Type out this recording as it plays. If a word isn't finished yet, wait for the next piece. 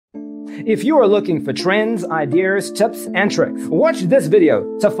If you are looking for trends, ideas, tips, and tricks, watch this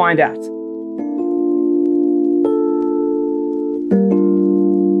video to find out.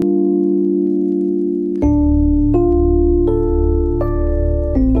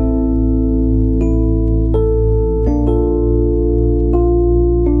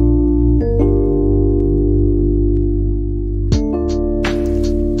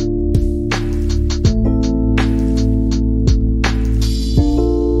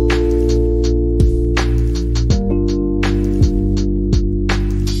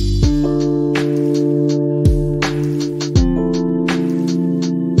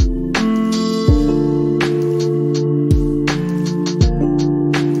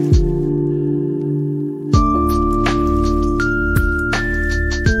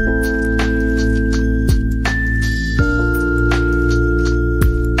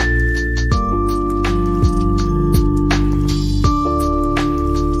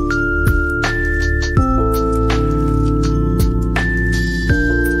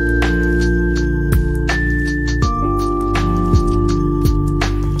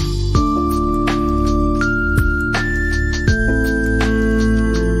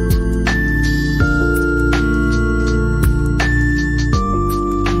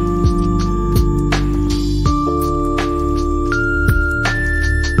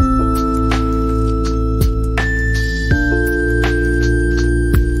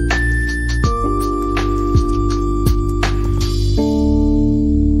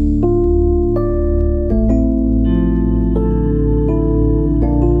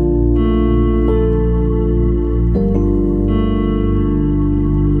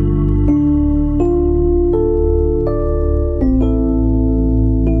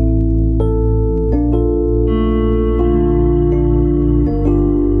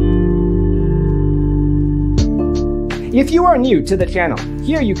 If you are new to the channel,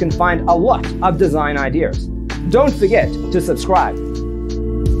 here you can find a lot of design ideas. Don't forget to subscribe.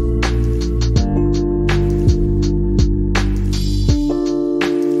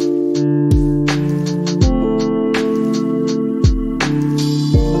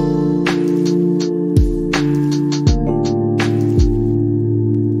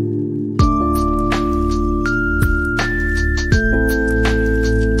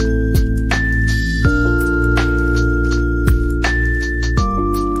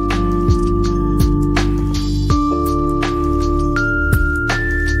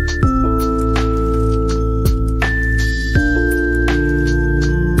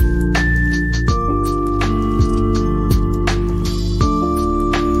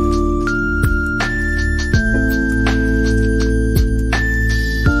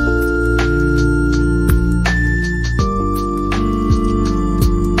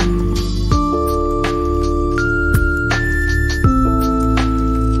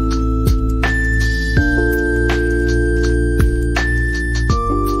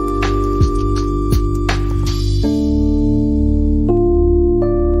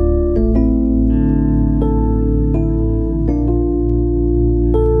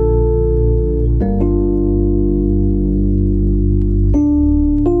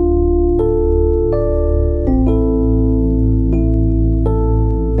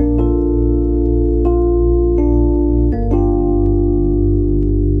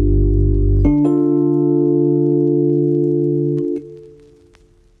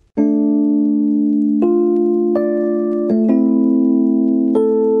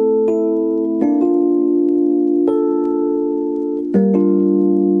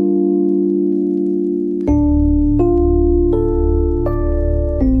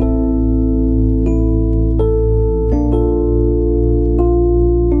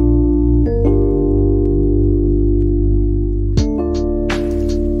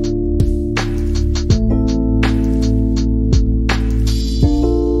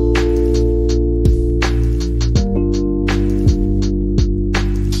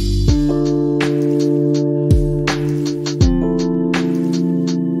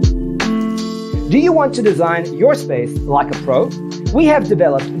 Do you want to design your space like a pro? We have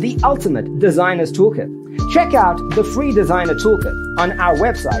developed the ultimate designer's toolkit. Check out the free designer toolkit on our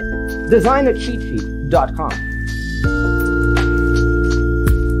website, designercheatsheet.com.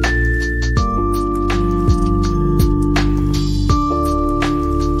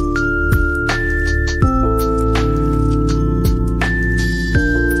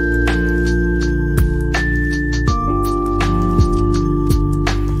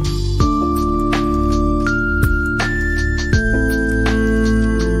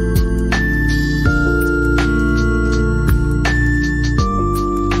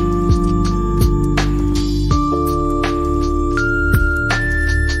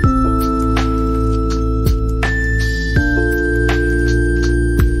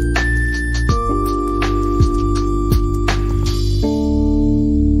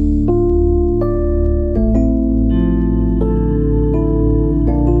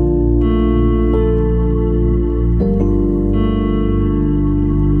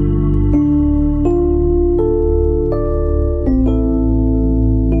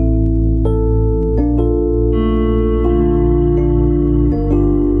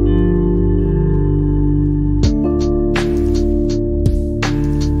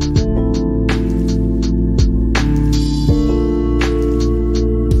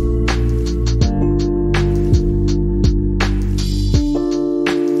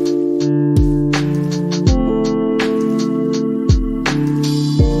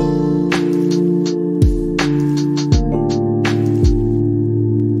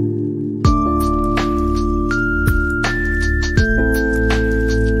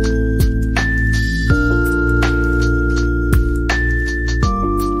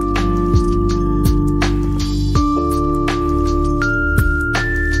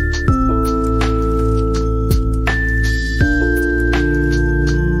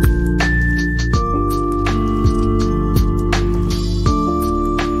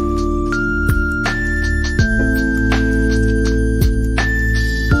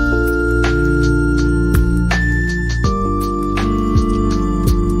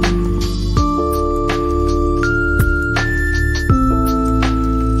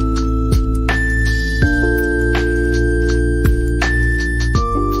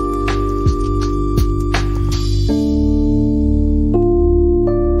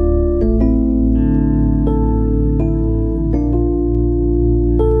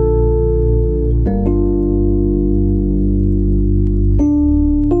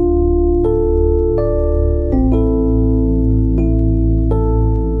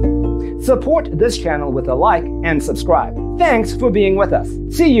 Support this channel with a like and subscribe. Thanks for being with us.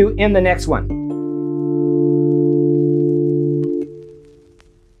 See you in the next one.